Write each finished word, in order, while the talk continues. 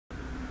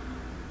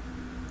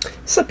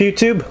What's up,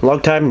 YouTube?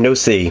 Long time no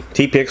see.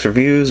 TPX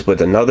Reviews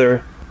with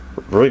another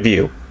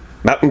review.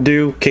 Mountain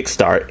Dew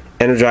KickStart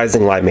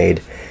Energizing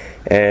Limeade.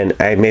 And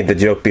I made the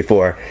joke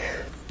before.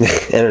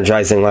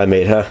 Energizing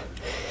Limeade, huh?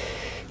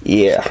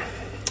 Yeah.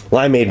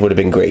 Limeade would have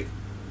been great.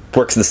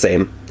 Works the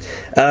same.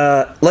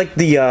 Like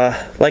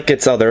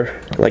its I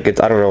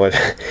don't know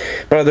what,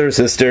 brother,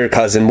 sister,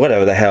 cousin,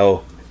 whatever the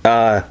hell.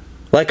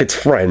 Like its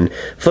friend,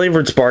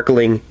 flavored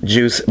sparkling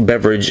juice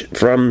beverage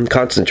from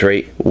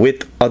concentrate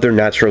with other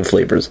natural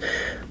flavors.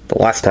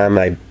 The last time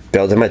I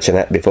failed to mention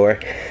that before.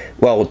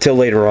 Well, till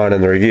later on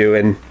in the review,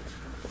 and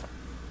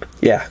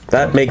yeah,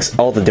 that makes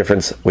all the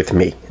difference with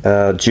me.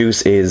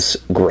 Juice is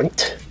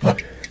great.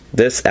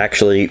 This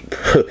actually,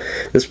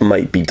 this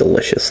might be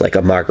delicious, like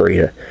a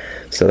margarita.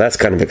 So that's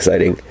kind of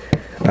exciting.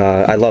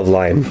 I love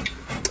lime.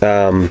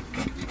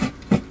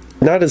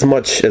 Not as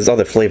much as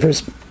other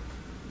flavors,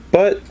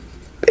 but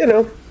you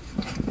know,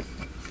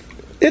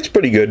 it's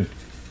pretty good.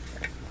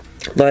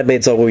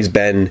 Limeade's always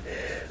been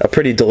a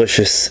pretty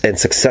delicious and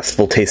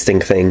successful tasting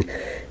thing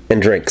in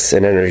drinks,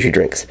 and energy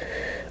drinks.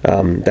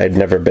 I've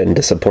never been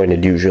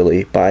disappointed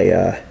usually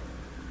by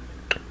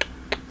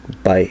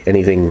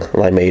anything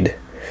Limeade.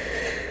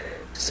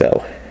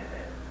 So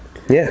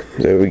yeah,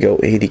 there we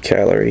go. 80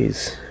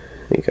 calories.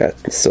 We got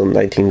still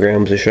 19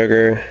 grams of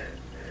sugar,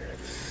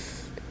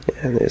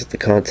 and there's the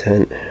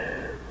content.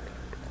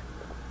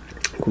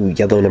 Ooh,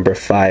 yellow number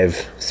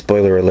 5.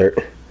 Spoiler alert.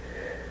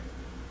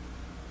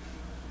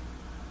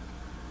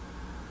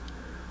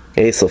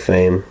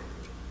 Acesulfame.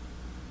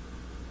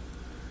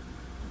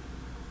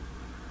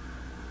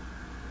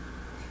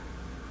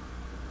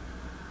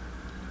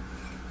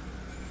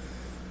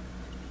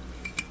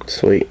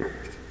 Sweet.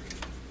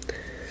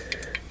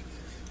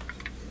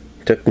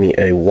 Took me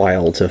a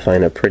while to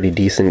find a pretty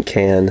decent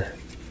can.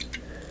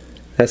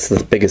 That's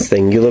the biggest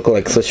thing. You look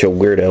like such a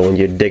weirdo when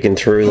you're digging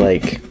through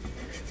like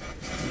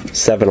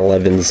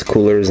 7-Eleven's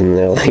coolers and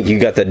they're like, you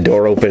got the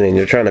door open and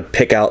you're trying to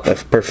pick out the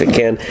perfect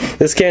can.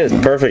 This can is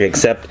perfect,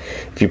 except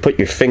if you put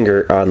your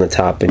finger on the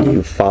top and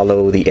you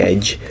follow the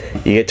edge,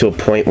 you get to a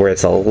point where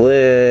it's a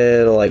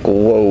little like,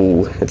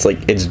 whoa, it's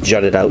like it's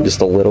jutted out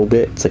just a little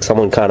bit. It's like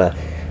someone kind of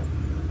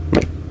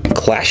like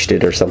clashed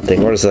it or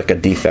something, or it's like a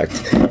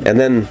defect. And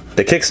then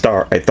the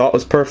KickStart I thought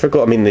was perfect.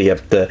 I mean,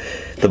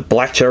 the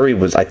black cherry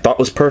was, I thought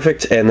was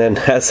perfect, and then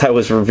as I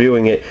was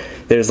reviewing it,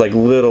 there's like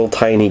little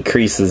tiny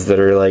creases that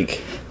are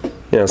like,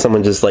 you know,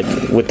 someone just like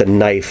with the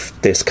knife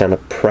this kind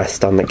of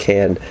pressed on the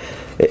can.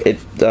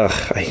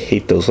 I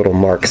hate those little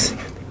marks. They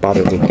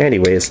bother me.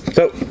 Anyways,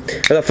 so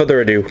without further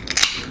ado,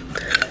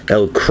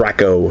 El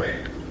Craco,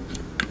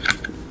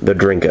 the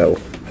Drinko.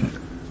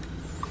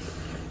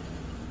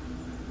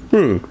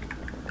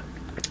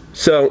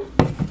 So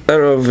I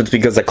don't know if it's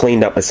because I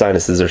cleaned out my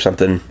sinuses or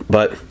something,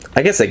 but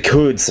I guess I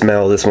could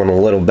smell this one a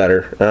little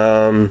better.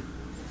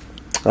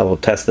 I will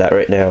test that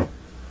right now.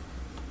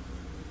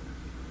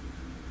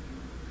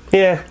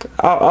 Yeah,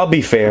 I'll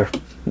be fair.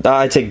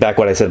 I take back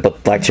what I said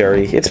about black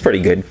cherry. It's pretty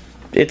good.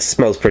 It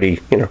smells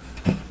pretty, you know,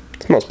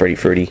 it smells pretty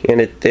fruity.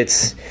 And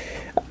it's,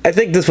 I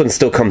think this one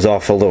still comes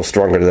off a little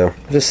stronger though.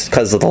 Just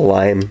because of the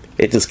lime.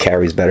 It just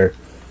carries better.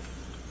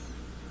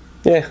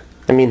 Yeah,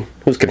 I mean,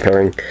 who's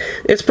comparing?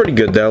 It's pretty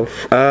good though.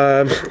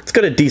 It's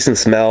got a decent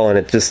smell, and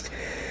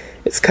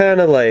it's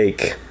kind of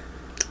like,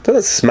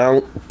 doesn't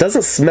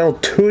smell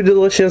too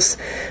delicious.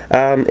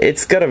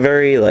 It's got a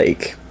very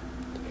like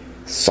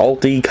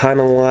salty kind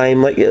of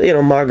lime, like, you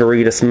know,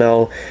 margarita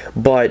smell,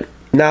 but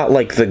not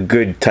like the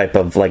good type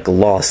of like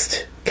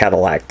Lost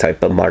Cadillac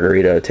type of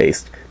margarita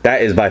taste.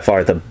 That is by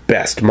far the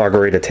best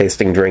margarita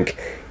tasting drink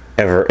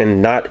ever,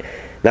 and not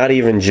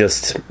even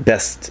just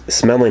best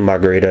smelling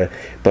margarita,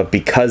 but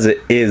because it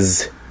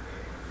is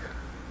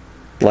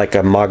like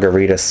a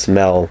margarita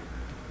smell,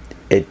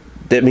 I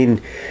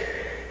mean,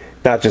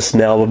 not just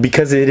smell, but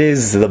because it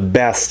is the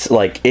best,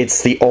 like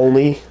it's the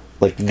only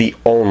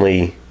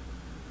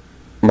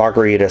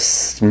margarita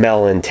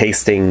smell and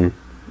tasting,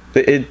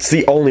 it's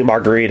the only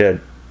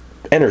margarita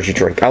energy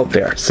drink out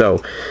there.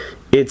 So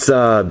it's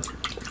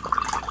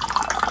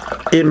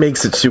it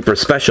makes it super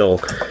special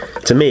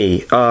to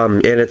me,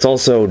 and it's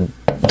also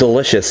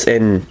delicious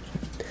and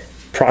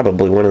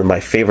probably one of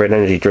my favorite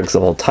energy drinks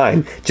of all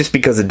time, just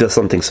because it does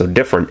something so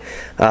different.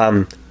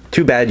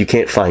 Too bad you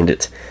can't find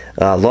it.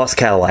 Lost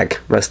Cadillac,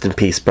 rest in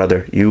peace,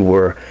 brother. You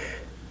were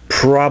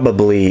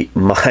probably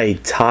my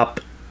top,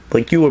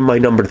 like you were my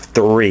number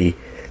 3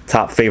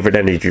 top favorite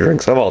energy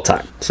drinks of all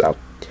time. So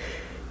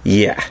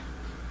yeah,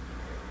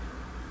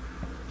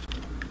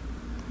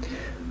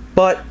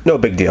 but no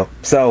big deal.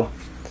 So,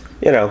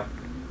 you know,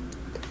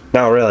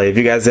 now really, if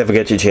you guys ever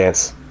get your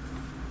chance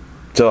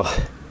to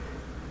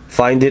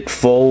find it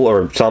full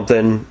or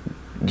something,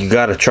 you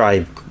gotta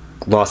try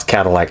Lost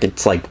Cadillac.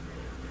 It's like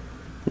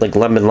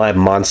lemon lime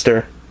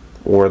monster,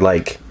 or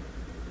like,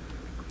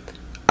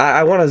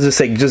 I want to just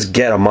say, just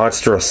get a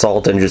Monster of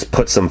Salt and just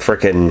put some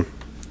frickin',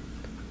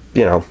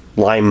 you know,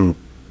 lime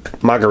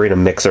margarita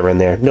mixer in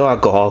there. No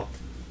alcohol.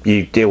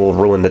 It will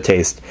ruin the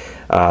taste.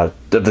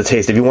 The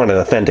taste if you want it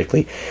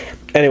authentically.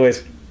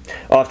 Anyways,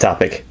 off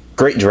topic.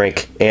 great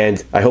drink,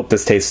 and I hope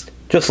this tastes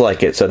just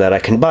like it so that I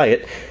can buy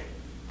it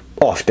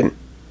often.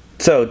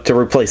 So to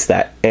replace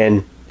that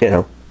and, you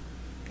know,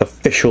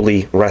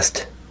 officially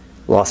rest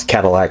Lost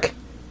Cadillac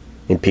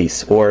in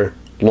peace, or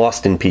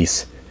Lost in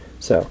peace.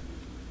 So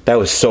that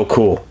was so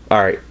cool.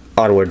 All right,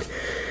 onward.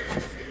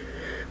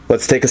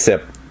 Let's take a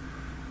sip.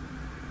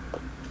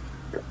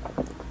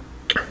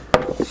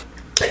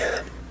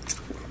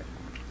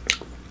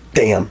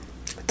 Damn,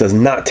 it does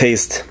not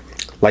taste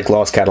like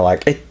Lost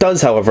Cadillac. It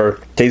does, however,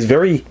 taste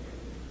very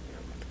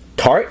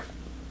tart,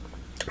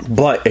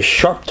 but a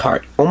sharp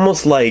tart,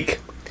 almost like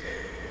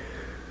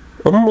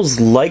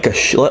a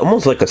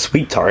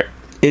sweet tart.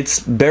 It's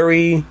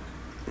very,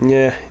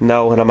 yeah,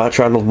 no, and I'm not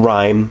trying to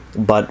rhyme,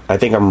 but I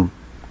think I'm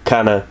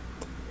kind of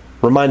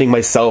reminding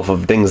myself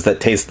of things that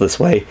taste this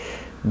way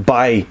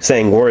by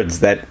saying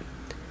words that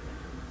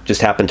just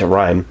happen to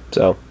rhyme,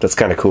 so that's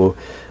kind of cool.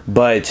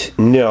 But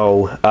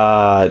no,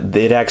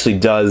 it actually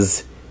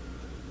does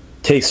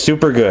taste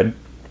super good.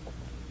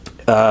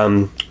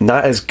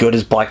 Not as good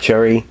as black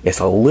cherry. It's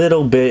a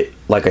little bit,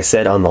 like I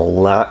said, on the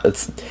lot.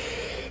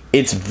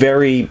 It's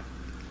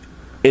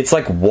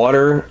like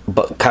water,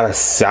 but kind of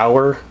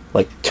sour,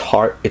 like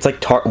tart. It's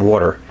like tart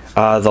water.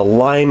 The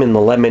lime and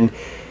the lemon,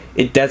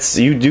 you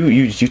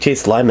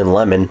taste lime and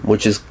lemon,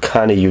 which is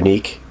kind of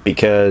unique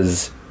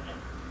because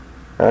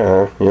I don't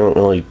know, you don't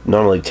really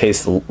normally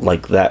taste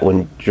like that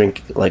when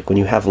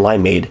you have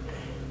limeade.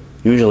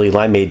 Usually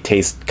limeade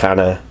tastes kind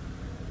of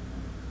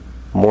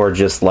more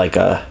just like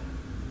a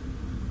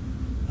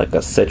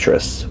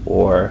citrus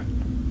or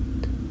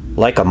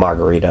like a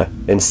margarita.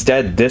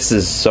 Instead, this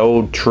is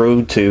so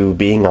true to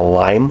being a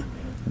lime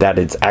that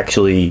it's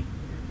actually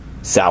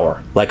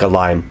sour, like a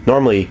lime.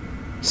 Normally,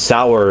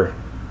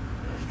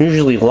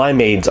 usually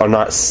limeades are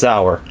not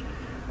sour.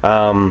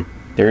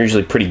 They're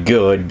usually pretty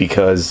good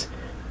because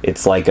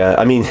it's like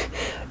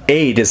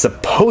Aid is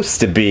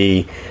supposed to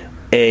be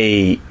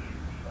a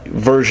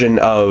version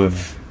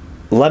of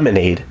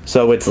lemonade,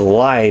 so it's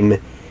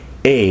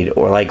lime-aid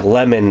or like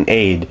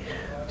lemonade.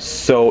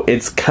 So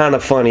it's kind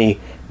of funny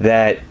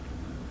that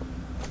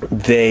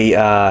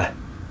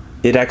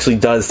it actually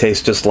does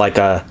taste just like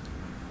a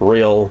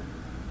real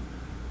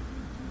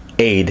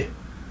aid,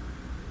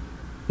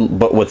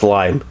 but with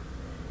lime.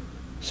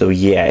 So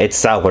yeah, it's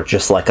sour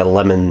just like a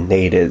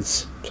lemonade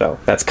is. So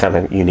that's kind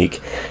of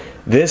unique.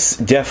 This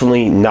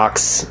definitely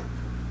knocks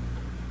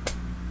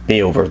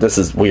me over. This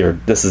is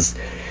weird. This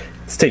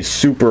tastes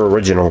super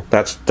original.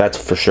 That's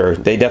for sure.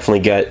 They definitely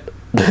get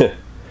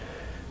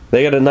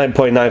they got a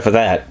 9.9 for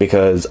that,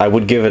 because I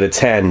would give it a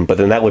 10, but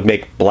then that would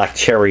make black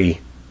cherry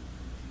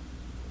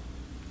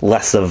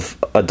less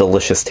of a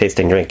delicious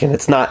tasting drink, and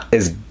it's not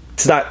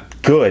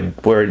good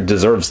where it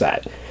deserves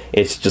that.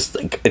 It's just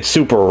like, it's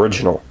super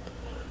original.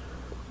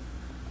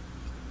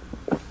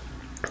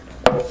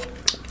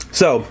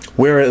 So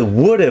where it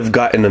would have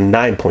gotten a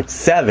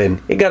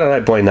 9.7, it got a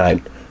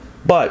 9.9.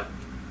 But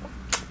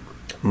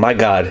my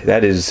God,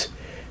 that is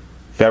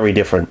very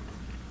different.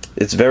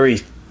 It's very,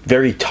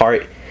 very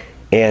tart,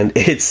 and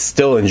it's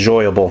still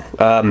enjoyable.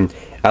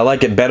 I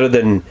like it better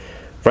than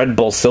Red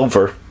Bull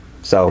Silver,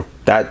 so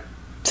that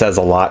says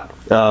a lot.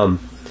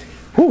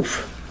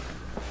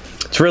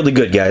 It's really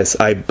good, guys.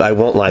 I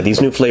won't lie.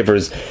 These new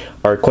flavors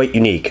are quite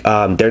unique.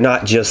 They're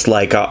not just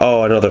like,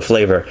 oh, another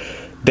flavor.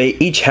 They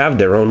each have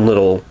their own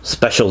little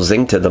special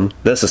zing to them.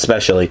 This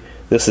especially.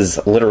 This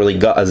has literally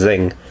got a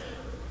zing.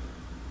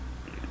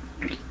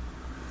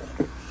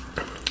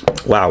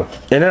 Wow.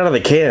 And out of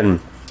the can,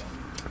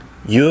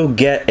 you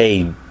get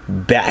a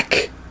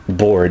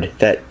backboard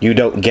that you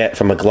don't get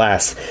from a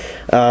glass.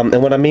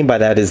 And what I mean by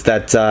that is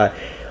that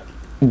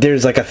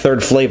there's like a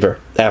third flavor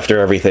after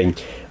everything.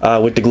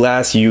 With the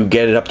glass, you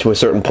get it up to a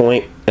certain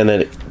point, and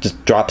then it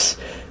just drops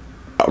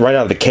right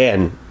out of the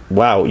can.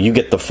 Wow, you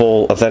get the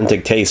full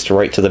authentic taste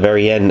right to the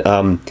very end.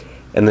 And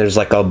there's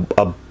like a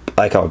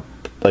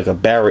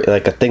barrier,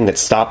 like a thing that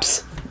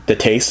stops the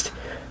taste.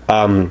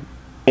 And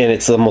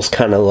it's almost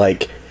kind of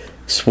like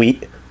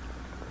sweet.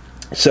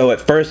 So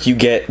at first you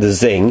get the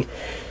zing,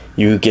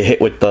 you get hit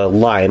with the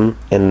lime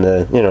and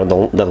the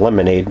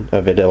lemonade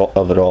of it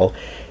all,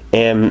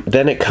 and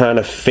then it kind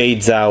of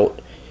fades out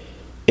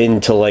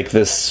into like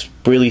this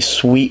really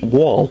sweet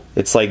wall.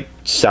 It's like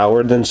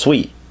sour then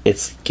sweet.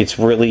 It's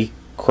really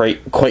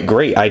quite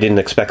great. I didn't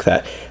expect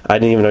that. I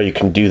didn't even know you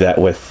can do that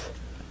with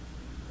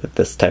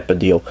this type of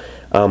deal.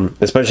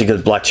 Especially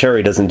because black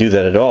cherry doesn't do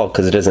that at all,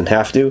 because it doesn't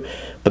have to.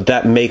 But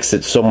that makes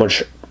it so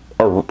much,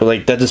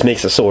 that just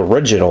makes it so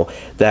original,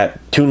 that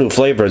two new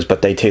flavors,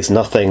 but they taste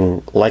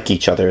nothing like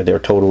each other. They're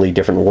totally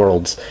different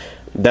worlds.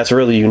 That's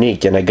really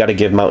unique, and I gotta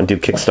give Mountain Dew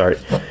KickStart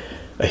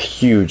a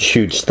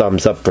huge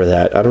thumbs up for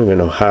that. I don't even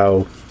know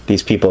how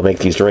these people make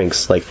these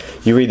drinks. Like,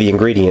 you read the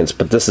ingredients,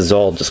 but this is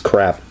all just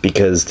crap,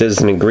 because there's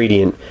an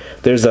ingredient,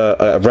 there's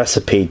a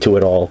recipe to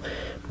it all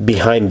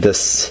behind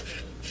this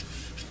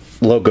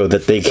logo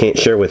that they can't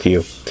share with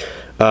you,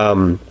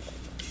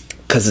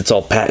 because it's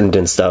all patented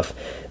and stuff.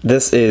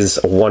 This is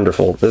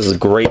wonderful. This is a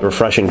great,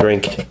 refreshing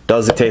drink.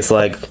 Does it taste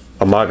like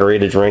a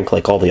margarita drink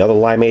like all the other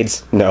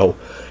limeades? No.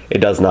 It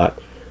does not.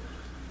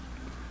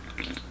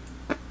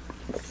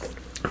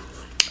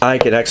 I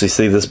can actually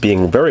see this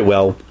being very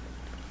well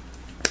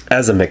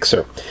as a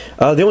mixer.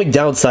 The only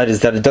downside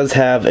is that it does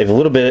have a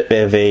little bit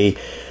of a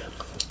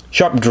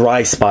sharp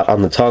dry spot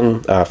on the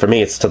tongue. For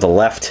me, it's to the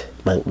left.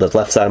 The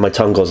left side of my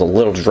tongue goes a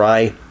little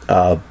dry.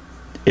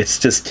 It's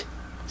just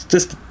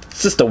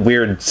a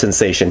weird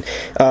sensation.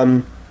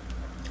 I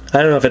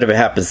don't know if it ever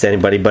happens to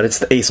anybody, but it's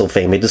the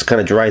acelfame. It just kind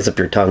of dries up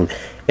your tongue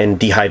and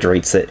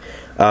dehydrates it.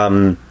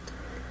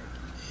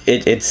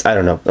 It's I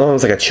don't know,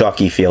 almost like a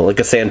chalky feel, like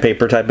a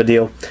sandpaper type of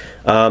deal.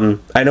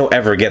 I don't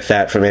ever get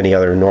that from any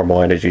other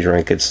normal energy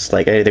drink. It's just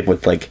like anything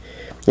with, like,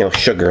 you know,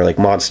 sugar, like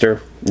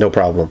Monster, no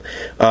problem.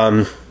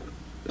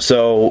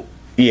 So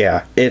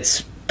yeah,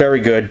 it's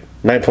very good.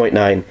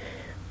 9.9,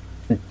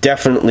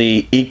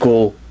 definitely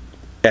equal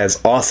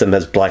as awesome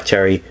as black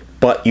cherry,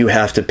 but you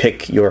have to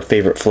pick your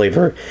favorite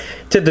flavor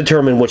to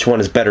determine which one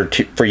is better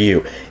for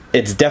you.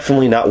 It's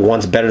definitely not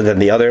one's better than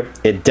the other.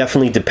 It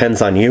definitely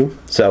depends on you.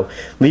 So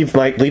leave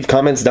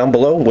comments down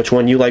below which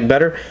one you like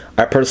better.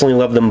 I personally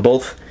love them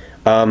both.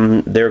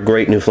 They're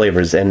great new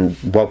flavors, and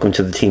welcome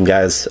to the team,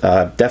 guys.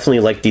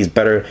 Definitely like these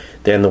better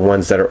than the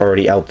ones that are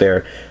already out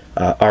there.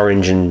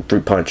 Orange and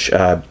fruit punch.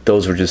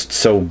 Those were just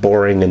so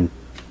boring and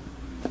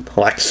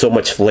lacked so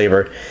much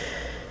flavor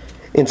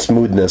and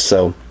smoothness.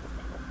 So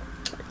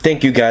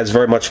thank you guys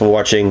very much for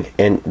watching,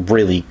 and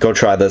really go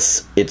try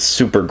this. It's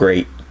super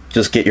great.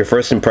 Just get your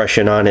first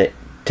impression on it.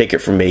 Take it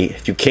from me.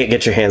 If you can't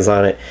get your hands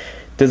on it,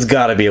 there's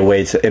got to be a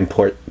way to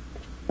import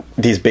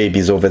these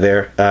babies over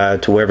there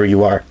to wherever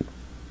you are,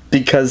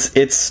 because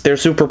they're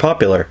super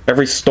popular.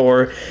 Every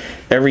store,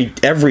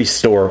 every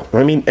store.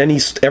 I mean,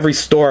 every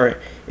store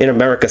in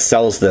America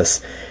sells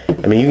this.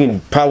 I mean, you can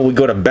probably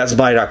go to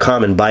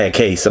BestBuy.com and buy a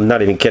case. I'm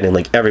not even kidding.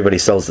 Like, everybody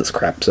sells this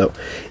crap, so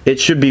it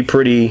should be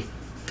pretty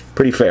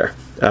fair.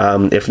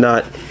 If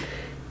not,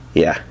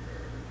 yeah.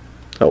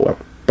 Oh well.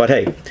 But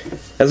hey,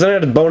 as an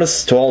added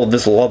bonus to all of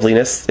this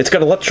loveliness, it's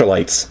got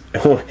electrolytes.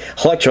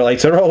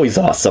 Electrolytes are always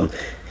awesome.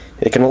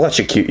 They can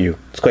electrocute you.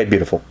 It's quite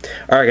beautiful.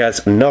 Alright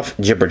guys, enough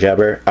jibber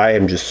jabber. I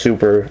miss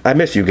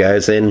you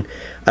guys, and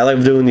I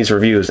love doing these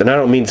reviews, and I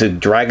don't mean to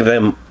drag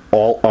them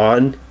all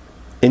on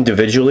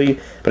individually,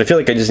 but I feel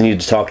like I just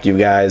need to talk to you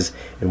guys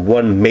in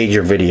one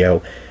major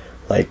video,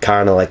 like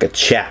kind of like a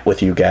chat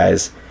with you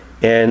guys.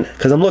 And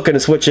because I'm looking to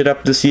switch it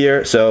up this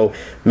year, so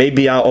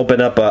maybe I'll open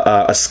up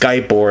a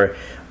Skype or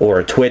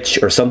a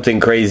Twitch or something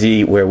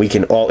crazy where we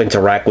can all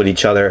interact with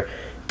each other.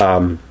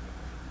 I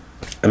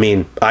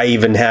mean, I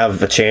even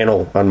have a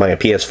channel on my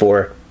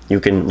PS4. You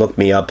can look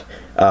me up.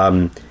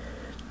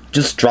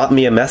 Just drop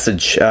me a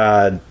message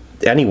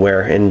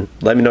anywhere and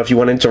let me know if you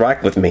want to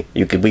interact with me.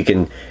 We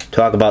can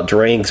talk about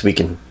drinks. We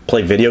can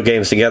play video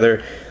games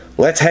together.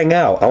 Let's hang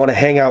out. I want to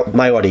hang out with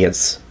my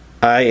audience.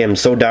 I am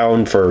so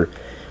down for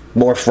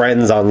more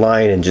friends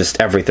online and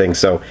just everything.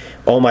 So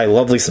all my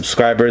lovely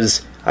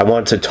subscribers, I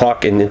want to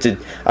talk,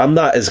 and I'm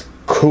not as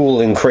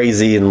cool and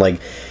crazy and, like,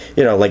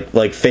 you know,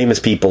 like famous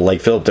people like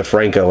Philip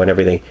DeFranco and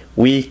everything.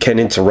 We can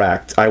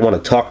interact. I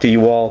want to talk to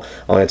you all.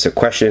 I'll answer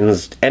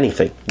questions,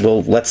 anything.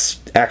 Well, let's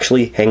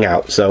actually hang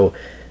out. So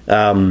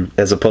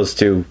as opposed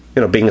to,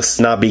 you know, being a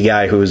snobby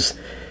guy who's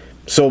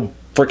so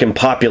freaking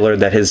popular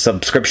that his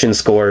subscription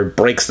score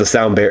breaks the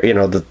sound barrier, you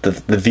know,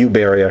 the view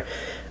barrier.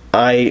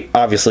 I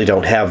obviously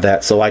don't have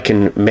that, so I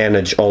can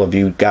manage all of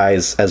you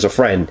guys as a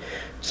friend.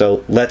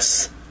 So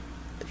let's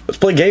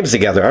play games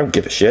together. I don't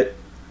give a shit.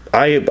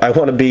 I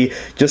want to be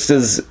just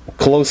as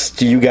close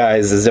to you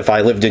guys as if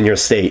I lived in your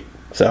state.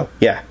 So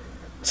yeah,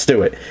 let's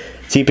do it.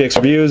 TPX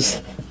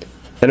reviews,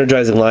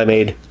 energizing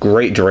limeade,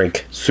 great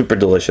drink, super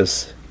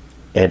delicious,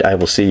 and I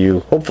will see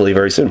you hopefully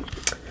very soon.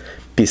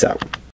 Peace out.